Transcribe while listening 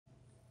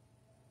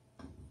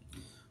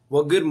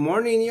Well, good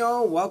morning,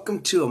 y'all.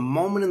 Welcome to A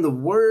Moment in the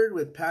Word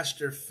with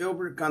Pastor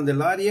Filbert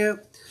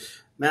Candelaria.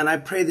 Man, I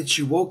pray that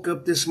you woke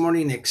up this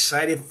morning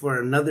excited for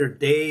another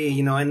day.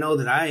 I know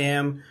that I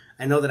am.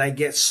 I know that I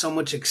get so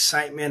much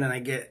excitement and I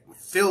get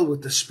filled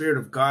with the Spirit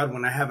of God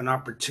when I have an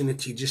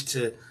opportunity just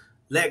to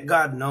let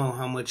God know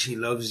how much He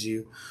loves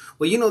you.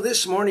 Well,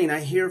 this morning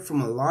I hear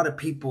from a lot of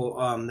people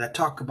that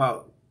talk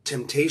about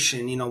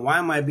temptation. Why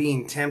am I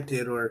being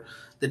tempted? Or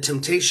the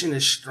temptation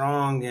is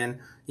strong and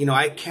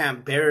I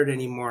can't bear it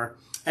anymore.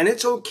 And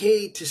it's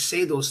okay to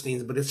say those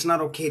things, but it's not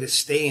okay to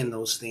stay in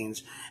those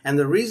things. And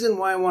the reason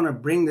why I want to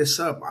bring this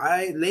up,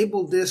 I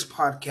labeled this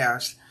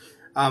podcast,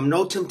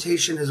 No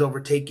Temptation Has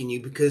Overtaken You,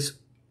 because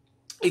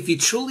if you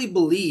truly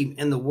believe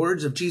in the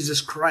words of Jesus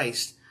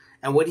Christ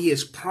and what He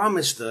has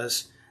promised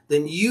us,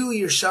 then you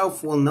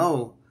yourself will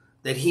know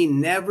that He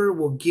never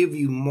will give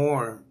you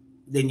more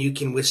than you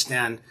can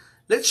withstand.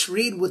 Let's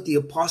read what the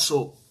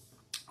Apostle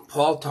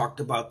Paul talked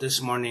about this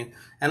morning.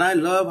 And I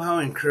love how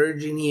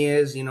encouraging he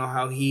is,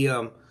 how he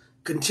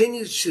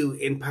continues to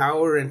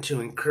empower and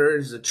to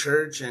encourage the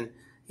church. And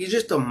he's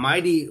just a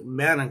mighty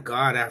man of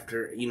God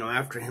after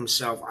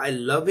himself. I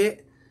love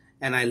it.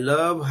 And I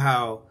love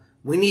how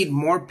we need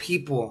more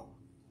people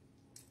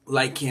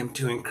like him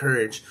to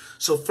encourage.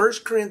 So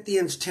 1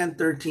 Corinthians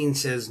 10:13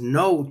 says,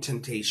 no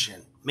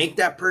temptation. Make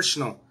that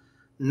personal.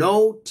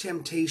 No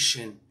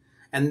temptation.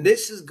 And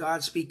this is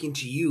God speaking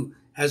to you,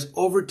 has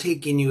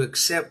overtaken you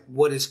except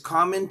what is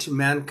common to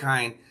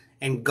mankind,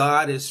 and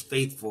God is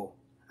faithful.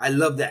 I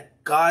love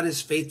that. God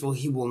is faithful.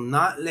 He will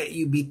not let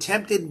you be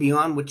tempted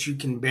beyond what you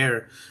can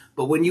bear.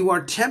 But when you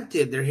are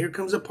tempted, here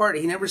comes a part.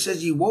 He never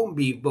says you won't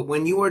be, but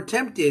when you are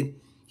tempted,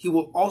 He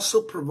will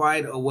also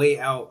provide a way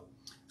out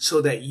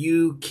so that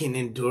you can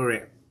endure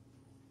it.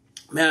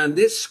 Man,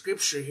 this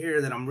scripture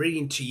here that I'm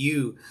reading to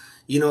you,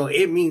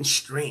 it means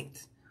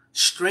strength.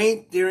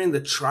 Strength during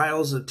the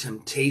trials of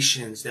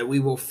temptations that we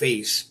will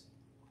face.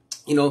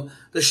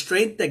 The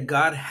strength that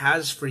God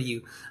has for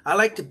you. I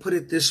like to put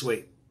it this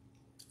way.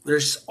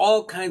 There's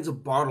all kinds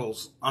of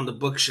bottles on the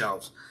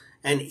bookshelves,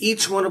 and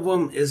each one of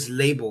them is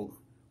labeled.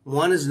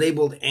 One is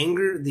labeled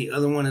anger. The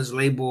other one is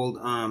labeled,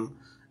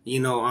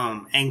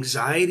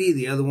 anxiety.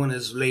 The other one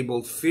is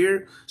labeled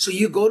fear. So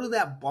you go to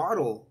that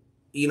bottle,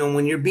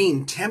 when you're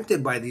being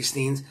tempted by these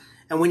things,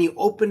 and when you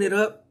open it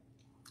up,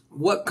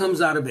 what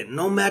comes out of it?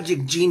 No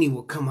magic genie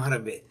will come out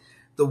of it.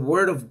 The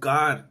Word of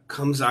God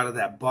comes out of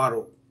that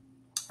bottle.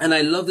 And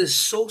I love this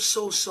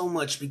so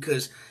much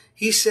because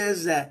He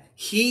says that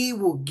He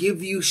will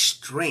give you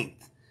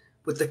strength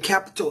with the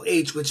capital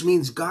H, which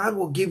means God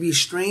will give you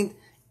strength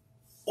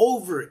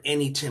over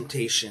any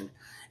temptation.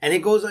 And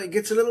it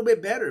gets a little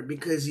bit better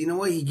because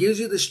He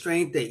gives you the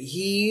strength that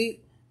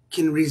He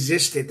can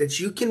resist it, that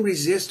you can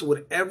resist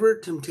whatever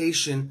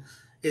temptation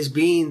is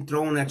being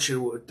thrown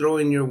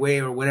your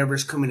way, or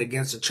whatever's coming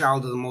against a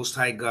child of the Most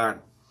High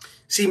God.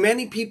 See,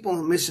 many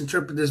people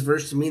misinterpret this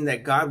verse to mean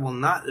that God will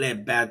not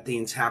let bad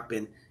things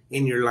happen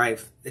in your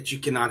life that you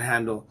cannot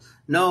handle.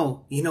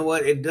 No, you know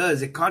what? It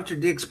does. It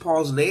contradicts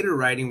Paul's later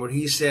writing where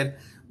he said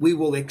we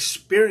will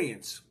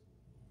experience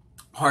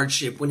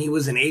hardship when he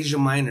was in Asia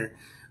Minor,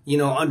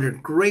 under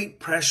great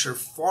pressure,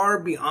 far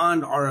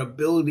beyond our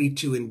ability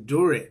to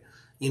endure it.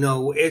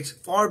 It's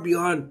far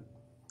beyond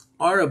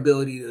our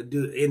ability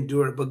to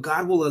endure it, but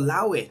God will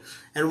allow it.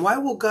 And why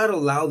will God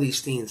allow these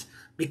things?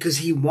 Because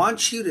He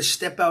wants you to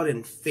step out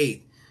in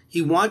faith.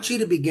 He wants you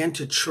to begin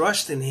to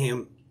trust in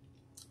Him.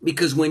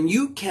 Because when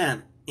you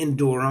can't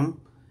endure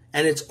them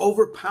and it's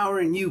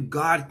overpowering you,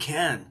 God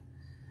can.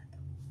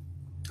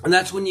 And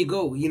that's when you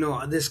go,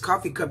 this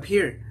coffee cup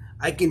here,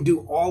 I can do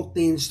all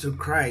things through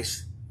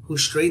Christ who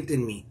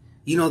strengthened me.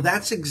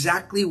 That's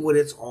exactly what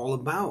it's all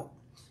about.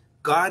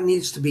 God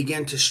needs to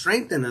begin to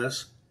strengthen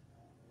us.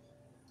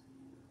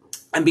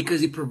 And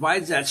because He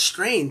provides that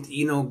strength,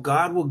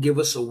 God will give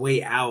us a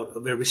way out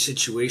of every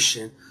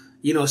situation.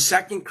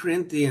 2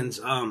 Corinthians,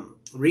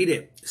 read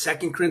it.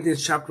 2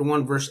 Corinthians chapter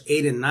 1, verse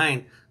 8 and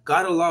 9.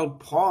 God allowed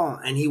Paul,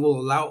 and He will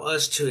allow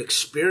us to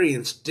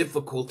experience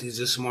difficulties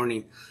this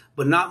morning,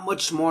 but not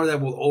much more that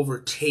will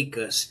overtake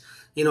us.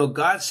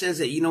 God says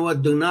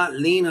that, do not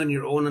lean on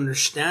your own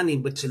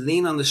understanding, but to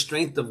lean on the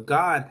strength of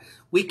God.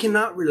 We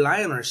cannot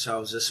rely on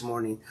ourselves this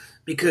morning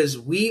because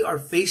we are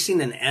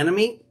facing an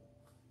enemy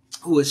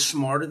who is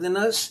smarter than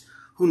us,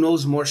 who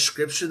knows more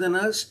scripture than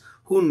us,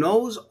 who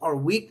knows our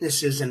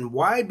weaknesses. And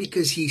why?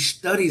 Because he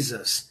studies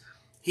us.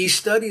 He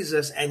studies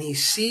us and he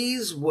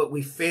sees what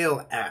we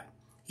fail at.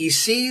 He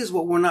sees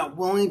what we're not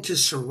willing to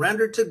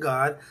surrender to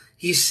God.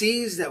 He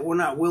sees that we're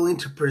not willing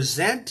to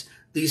present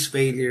these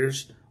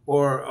failures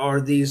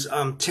or these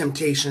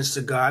temptations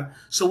to God.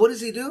 So what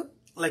does he do?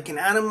 Like an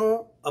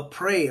animal, a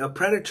prey, a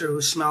predator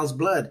who smells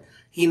blood.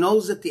 He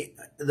knows that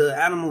the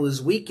animal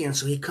is weakened,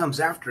 so he comes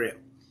after it.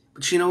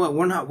 But you know what?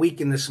 We're not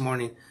weakened this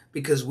morning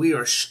because we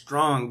are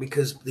strong.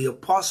 Because the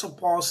Apostle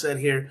Paul said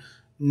here,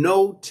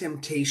 no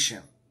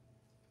temptation.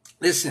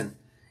 Listen,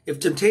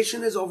 if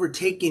temptation has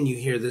overtaken you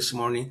here this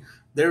morning,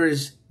 there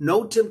is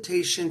no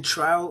temptation,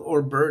 trial,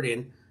 or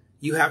burden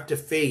you have to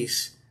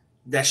face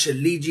that should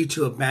lead you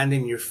to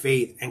abandon your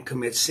faith and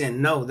commit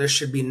sin. No, there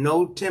should be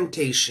no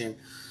temptation,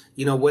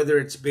 whether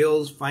it's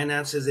bills,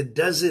 finances, it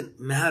doesn't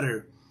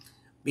matter.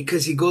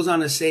 Because he goes on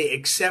to say,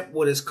 except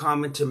what is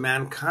common to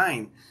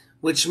mankind,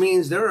 which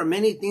means there are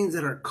many things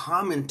that are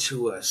common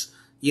to us.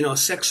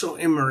 Sexual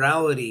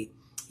immorality,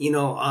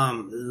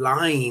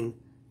 lying,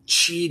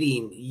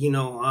 cheating,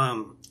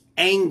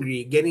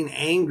 getting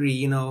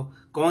angry,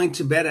 going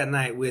to bed at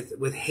night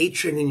with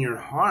hatred in your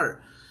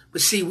heart.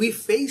 But see, we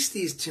face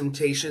these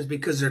temptations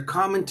because they're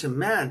common to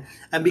man.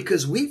 And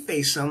because we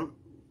face them,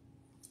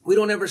 we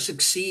don't ever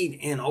succeed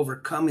in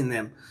overcoming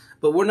them.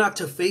 But we're not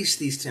to face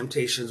these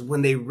temptations.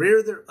 When they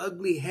rear their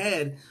ugly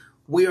head,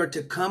 we are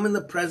to come in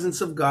the presence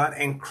of God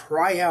and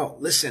cry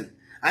out. Listen,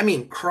 I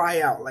mean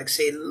cry out, like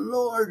say,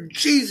 Lord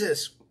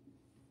Jesus,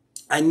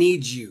 I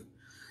need you.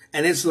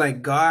 And it's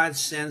like God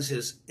sends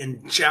his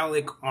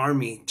angelic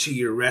army to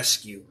your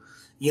rescue.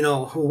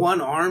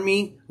 One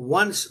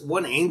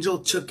angel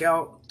took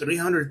out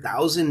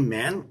 300,000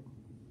 men.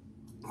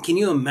 Can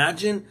you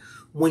imagine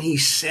when he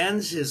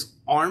sends his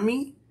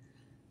army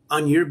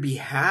on your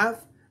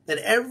behalf, that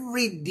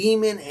every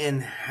demon in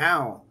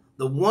hell,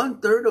 the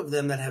 1/3 of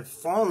them that have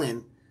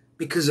fallen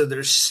because of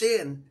their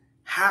sin,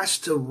 has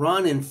to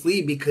run and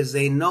flee because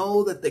they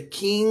know that the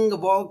King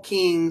of all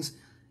kings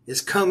is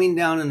coming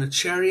down in a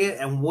chariot.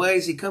 And why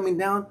is he coming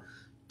down?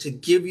 To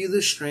give you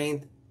the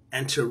strength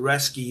and to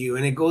rescue you.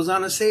 And it goes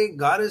on to say,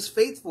 God is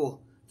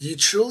faithful. Do you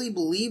truly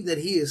believe that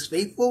he is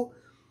faithful?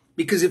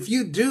 Because if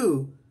you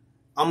do,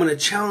 I'm going to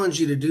challenge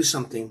you to do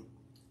something.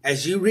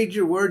 As you read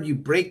your word, you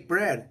break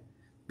bread.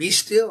 Be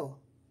still.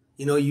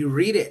 You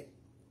read it.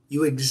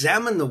 You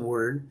examine the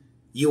word.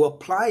 You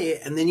apply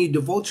it. And then you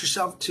devote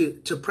yourself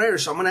to prayer.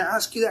 So I'm going to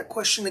ask you that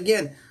question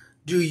again.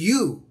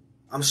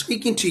 I'm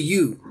speaking to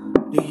you.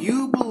 Do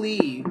you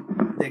believe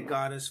that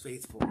God is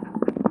faithful?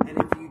 And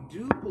if you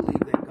do believe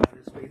that God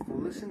is faithful,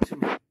 listen to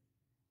me.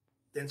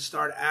 Then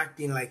start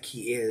acting like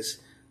he is.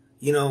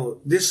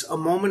 A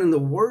moment in the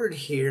word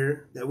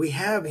here that we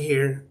have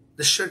here,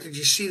 the shirt that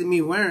you see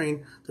me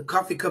wearing, the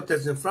coffee cup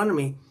that's in front of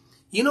me.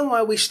 You know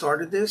why we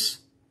started this?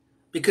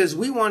 Because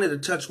we wanted to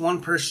touch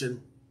one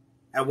person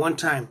at one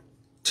time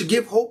to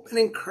give hope and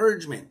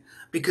encouragement.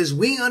 Because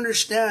we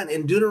understand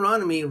in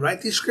Deuteronomy,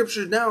 write these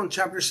scriptures down,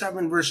 chapter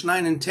 7, verse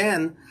 9 and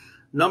 10,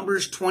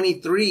 Numbers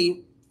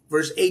 23,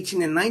 verse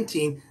 18 and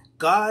 19,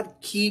 God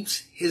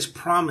keeps his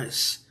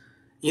promise.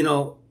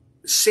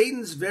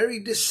 Satan's very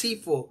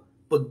deceitful,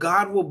 but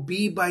God will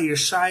be by your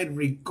side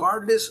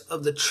regardless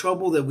of the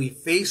trouble that we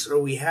face or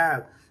we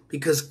have,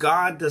 because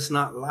God does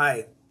not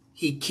lie.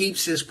 He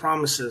keeps his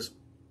promises.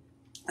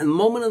 And the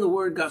moment of the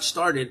word got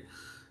started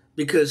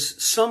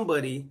because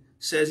somebody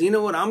says, you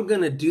know what, I'm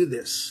going to do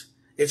this.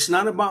 It's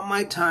not about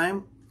my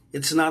time.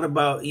 It's not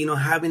about,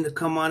 having to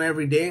come on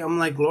every day. I'm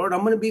like, Lord,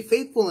 I'm going to be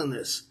faithful in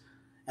this.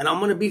 And I'm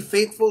going to be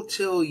faithful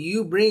till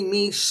you bring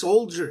me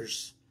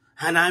soldiers.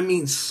 And I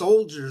mean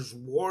soldiers,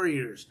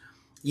 warriors.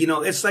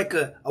 It's like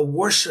a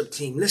worship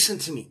team. Listen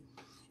to me.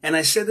 And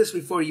I said this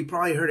before. You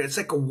probably heard it. It's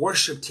like a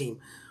worship team.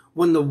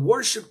 When the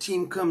worship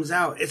team comes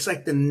out, it's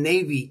like the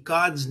Navy,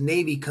 God's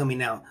Navy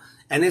coming out.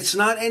 And it's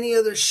not any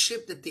other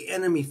ship that the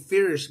enemy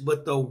fears,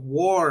 but the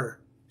war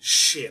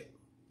ship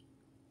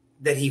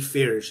that he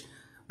fears.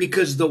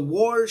 Because the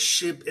war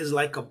ship is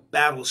like a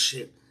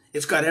battleship.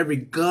 It's got every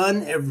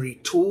gun, every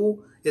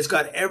tool. It's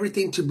got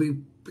everything to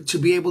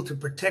be able to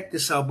protect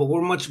itself. But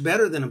we're much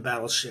better than a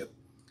battleship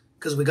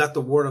because we got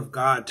the word of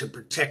God to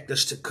protect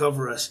us, to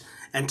cover us,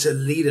 and to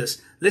lead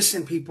us.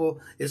 Listen, people,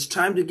 it's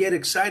time to get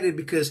excited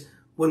because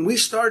when we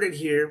started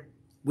here,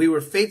 we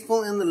were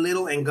faithful in the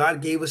little and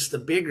God gave us the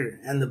bigger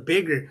and the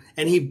bigger.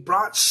 And he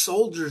brought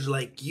soldiers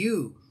like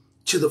you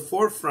to the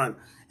forefront.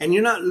 And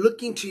you're not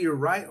looking to your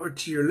right or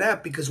to your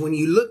left, because when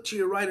you look to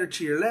your right or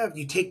to your left,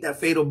 you take that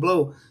fatal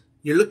blow.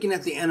 You're looking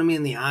at the enemy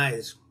in the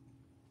eyes.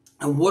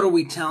 And what are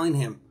we telling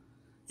him?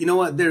 You know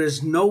what? There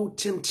is no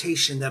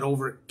temptation that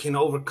can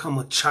overcome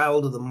a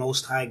child of the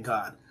Most High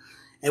God.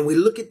 And we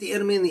look at the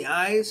enemy in the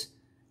eyes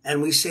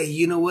and we say,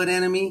 you know what,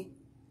 enemy?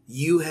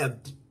 You have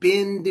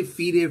been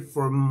defeated,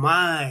 for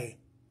my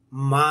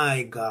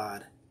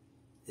God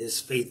is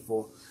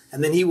faithful.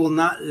 And then he will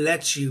not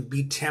let you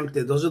be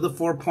tempted. Those are the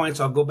 4 points.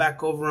 I'll go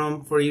back over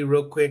them for you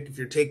real quick if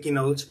you're taking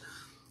notes.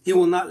 He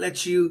will not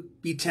let you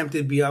be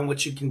tempted beyond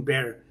what you can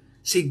bear.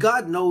 See,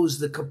 God knows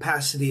the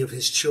capacity of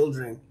his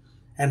children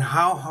and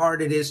how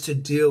hard it is to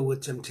deal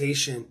with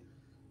temptation.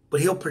 But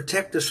he'll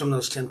protect us from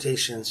those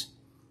temptations.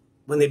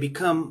 When they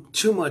become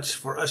too much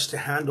for us to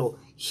handle,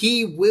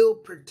 he will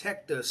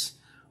protect us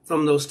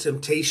from those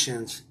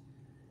temptations.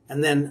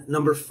 And then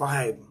number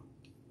 5,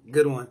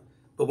 good one.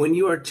 But when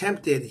you are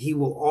tempted, he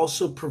will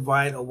also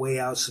provide a way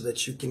out so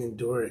that you can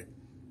endure it.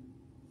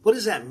 What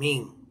does that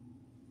mean?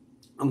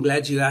 I'm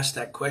glad you asked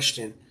that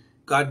question.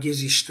 God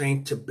gives you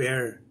strength to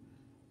bear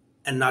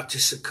and not to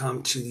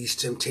succumb to these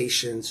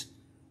temptations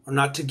or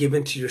not to give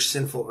in to your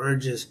sinful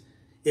urges.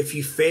 If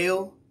you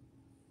fail,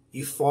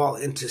 you fall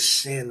into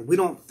sin. We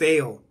don't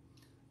fail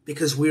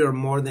because we are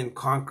more than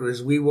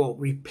conquerors. We will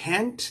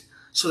repent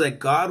so that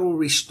God will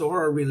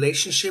restore our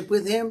relationship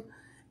with him.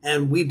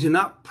 And we do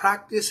not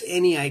practice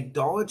any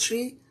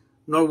idolatry,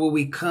 nor will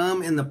we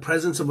come in the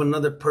presence of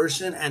another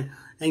person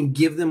and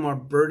give them our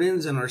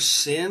burdens and our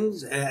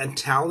sins and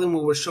tell them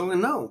what we're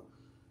showing. No.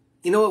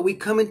 You know what? We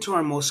come into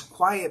our most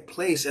quiet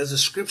place, as a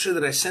scripture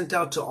that I sent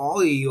out to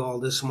all of you all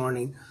this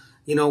morning.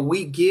 You know,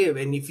 we give.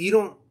 And if you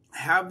don't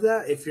have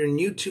that, if you're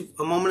new to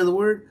A Moment in the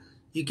Word,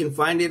 you can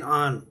find it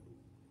on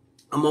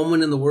A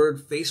Moment in the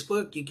Word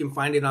Facebook. You can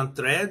find it on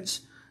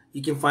Threads.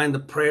 You can find the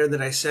prayer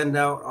that I send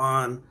out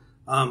on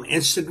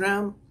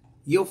Instagram.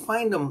 You'll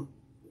find them.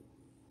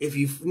 If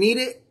you need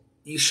it,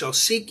 you shall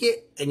seek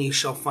it and you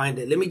shall find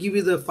it. Let me give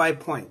you the 5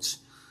 points.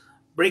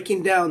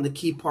 Breaking down the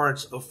key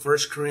parts of 1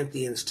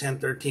 Corinthians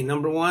 10:13.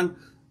 Number 1,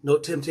 no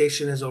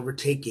temptation has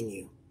overtaken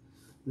you.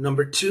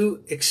 Number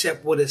 2,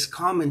 accept what is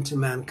common to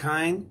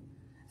mankind.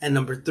 And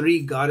number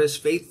 3, God is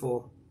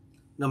faithful.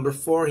 Number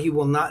 4, he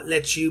will not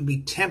let you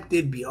be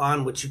tempted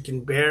beyond what you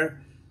can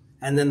bear.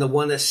 And then the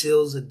one that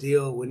seals the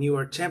deal, when you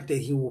are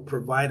tempted, he will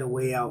provide a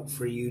way out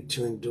for you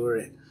to endure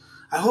it.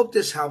 I hope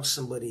this helps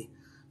somebody,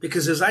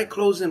 because as I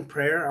close in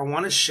prayer, I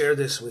want to share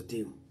this with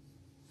you.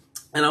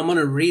 And I'm going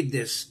to read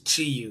this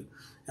to you.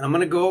 And I'm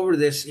going to go over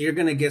this. You're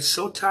going to get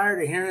so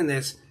tired of hearing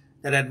this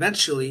that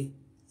eventually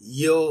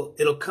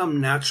it'll come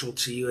natural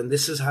to you. And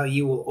this is how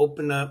you will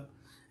open up,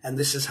 and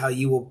this is how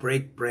you will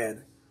break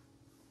bread.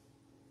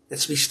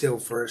 Let's be still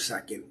for a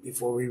second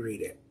before we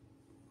read it.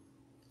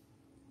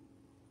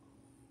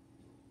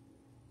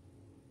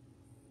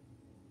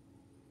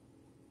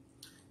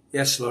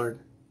 Yes, Lord,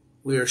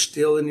 we are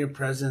still in your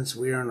presence.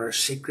 We are in our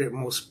secret,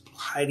 most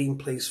hiding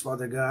place,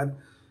 Father God.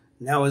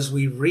 Now, as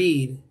we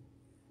read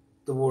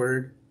the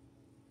word,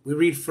 we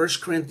read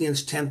 1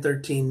 Corinthians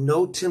 10:13.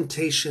 No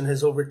temptation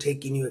has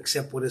overtaken you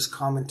except what is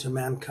common to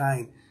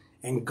mankind,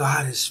 and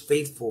God is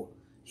faithful.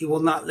 He will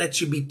not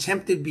let you be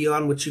tempted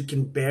beyond what you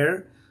can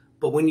bear,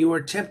 but when you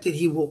are tempted,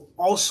 he will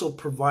also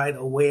provide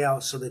a way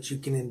out so that you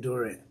can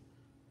endure it.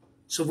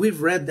 So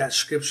we've read that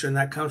scripture, and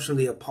that comes from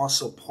the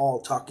Apostle Paul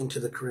talking to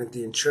the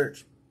Corinthian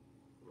church.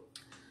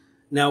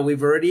 Now,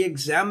 we've already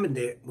examined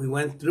it. We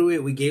went through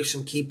it. We gave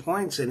some key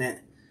points in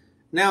it.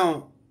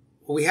 Now,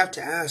 what we have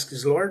to ask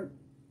is, Lord,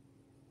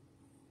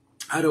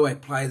 how do I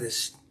apply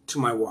this to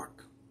my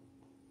walk?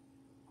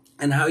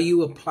 And how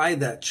you apply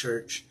that,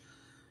 church,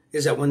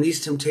 is that when these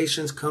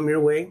temptations come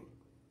your way,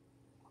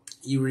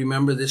 you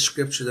remember this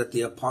scripture that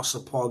the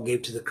Apostle Paul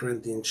gave to the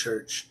Corinthian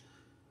church,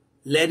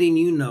 letting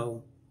you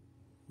know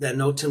that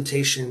no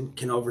temptation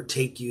can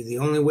overtake you. The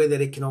only way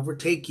that it can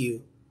overtake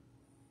you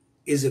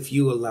is if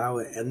you allow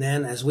it. And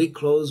then as we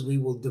close, we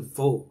will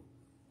devote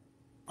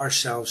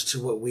ourselves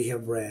to what we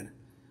have read.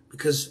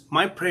 Because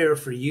my prayer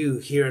for you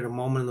here at A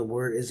Moment in the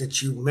Word is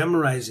that you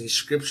memorize these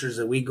scriptures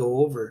that we go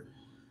over.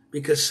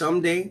 Because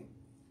someday,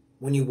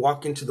 when you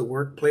walk into the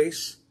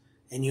workplace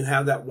and you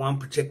have that one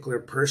particular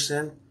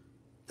person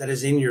that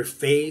is in your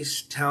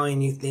face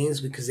telling you things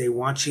because they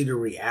want you to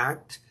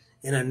react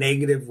in a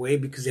negative way,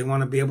 because they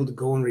want to be able to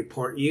go and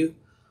report you,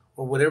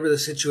 or whatever the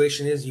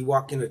situation is, you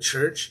walk into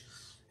church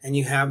and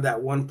you have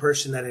that one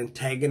person that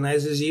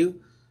antagonizes you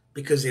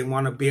because they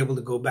want to be able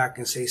to go back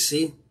and say,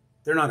 see,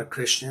 they're not a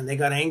Christian. They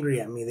got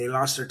angry at me. They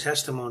lost their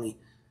testimony.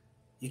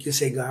 You can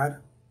say, God,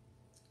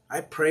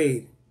 I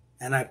prayed,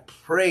 and I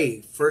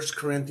pray 1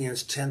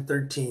 Corinthians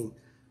 10:13,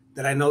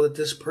 that I know that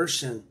this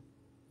person,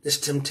 this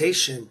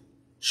temptation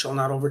shall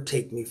not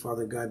overtake me,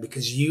 Father God,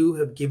 because you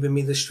have given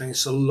me the strength.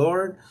 So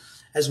Lord,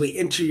 as we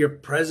enter your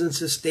presence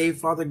this day,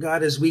 Father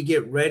God, as we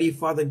get ready,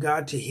 Father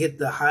God, to hit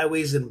the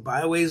highways and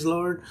byways,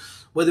 Lord,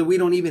 whether we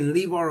don't even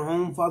leave our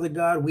home, Father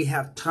God, we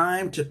have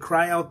time to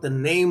cry out the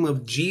name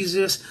of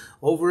Jesus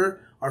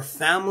over our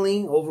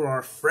family, over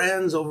our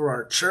friends, over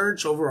our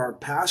church, over our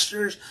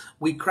pastors.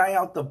 We cry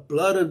out the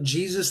blood of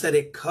Jesus, that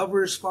it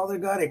covers, Father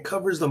God. It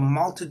covers the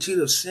multitude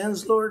of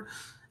sins, Lord.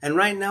 And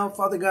right now,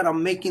 Father God,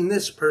 I'm making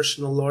this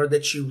personal, Lord,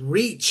 that you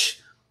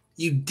reach,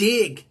 you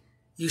dig,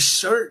 you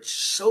search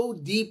so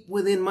deep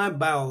within my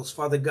bowels,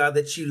 Father God,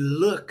 that you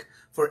look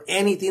for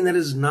anything that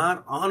is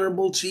not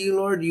honorable to you,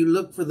 Lord. You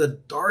look for the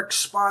dark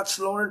spots,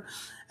 Lord.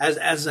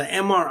 As an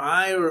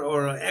MRI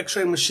or an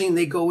X-ray machine,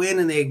 they go in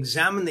and they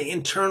examine the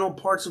internal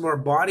parts of our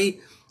body,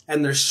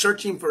 and they're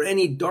searching for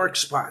any dark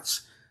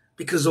spots,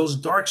 because those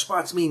dark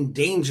spots mean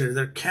danger.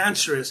 They're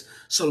cancerous.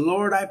 So,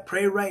 Lord, I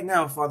pray right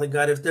now, Father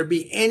God, if there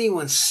be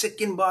anyone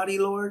sick in body,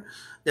 Lord,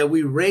 that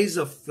we raise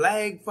a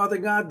flag, Father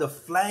God, the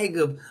flag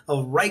of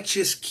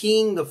righteous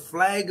King, the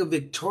flag of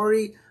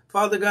victory,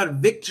 Father God,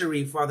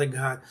 victory, Father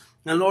God.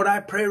 And Lord, I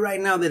pray right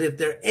now that if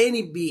there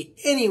be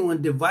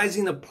anyone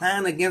devising a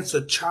plan against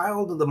a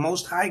child of the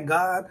Most High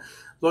God,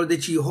 Lord,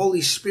 that you,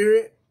 Holy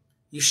Spirit,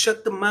 you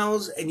shut the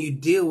mouths and you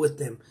deal with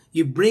them.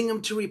 You bring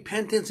them to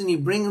repentance and you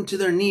bring them to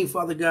their knee,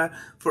 Father God.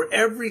 For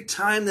every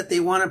time that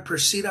they want to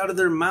proceed out of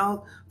their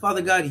mouth,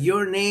 Father God,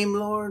 your name,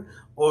 Lord,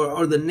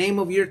 or the name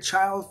of your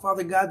child,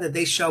 Father God, that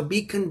they shall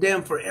be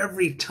condemned. For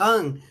every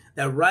tongue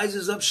that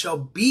rises up shall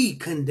be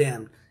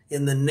condemned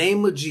in the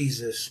name of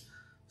Jesus.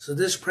 So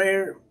this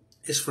prayer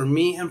is for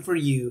me and for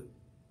you.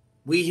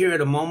 We here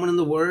at A Moment in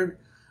the Word,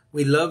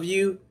 we love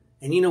you.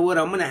 And you know what?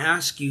 I'm going to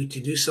ask you to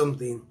do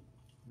something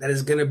that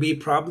is going to be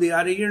probably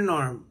out of your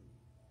norm,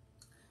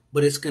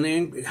 but it's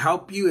going to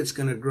help you. It's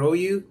going to grow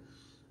you.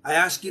 I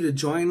ask you to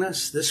join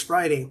us this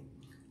Friday,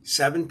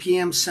 7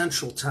 p.m.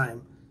 Central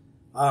Time.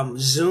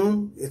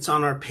 Zoom, it's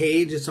on our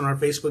page. It's on our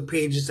Facebook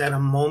page. It's at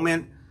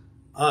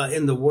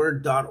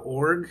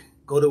amomentintheword.org.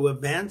 Go to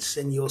events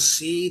and you'll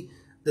see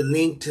the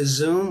link to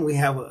Zoom. We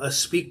have a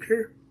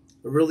speaker,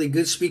 a really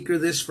good speaker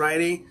this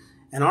Friday.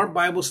 And our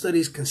Bible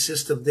studies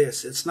consist of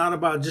this. It's not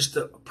about just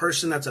a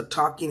person that's a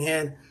talking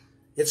head.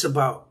 It's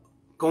about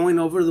going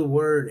over the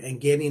Word and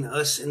getting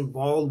us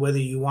involved, whether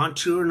you want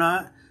to or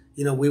not.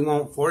 You know, we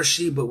won't force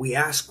you, but we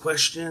ask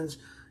questions.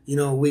 You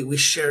know, we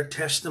share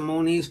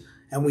testimonies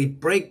and we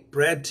break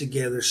bread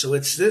together. So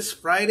it's this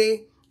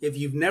Friday. If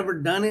you've never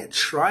done it,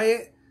 try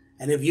it.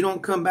 And if you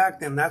don't come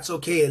back, then that's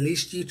okay. At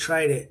least you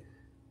tried it.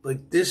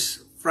 But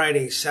this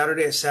Friday,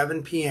 Saturday at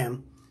 7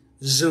 p.m.,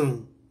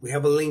 Zoom. We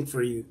have a link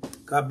for you.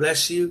 God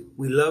bless you.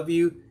 We love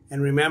you.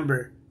 And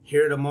remember,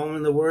 here at A Moment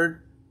in the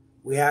Word,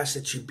 we ask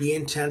that you be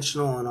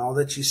intentional in all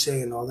that you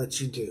say and all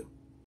that you do.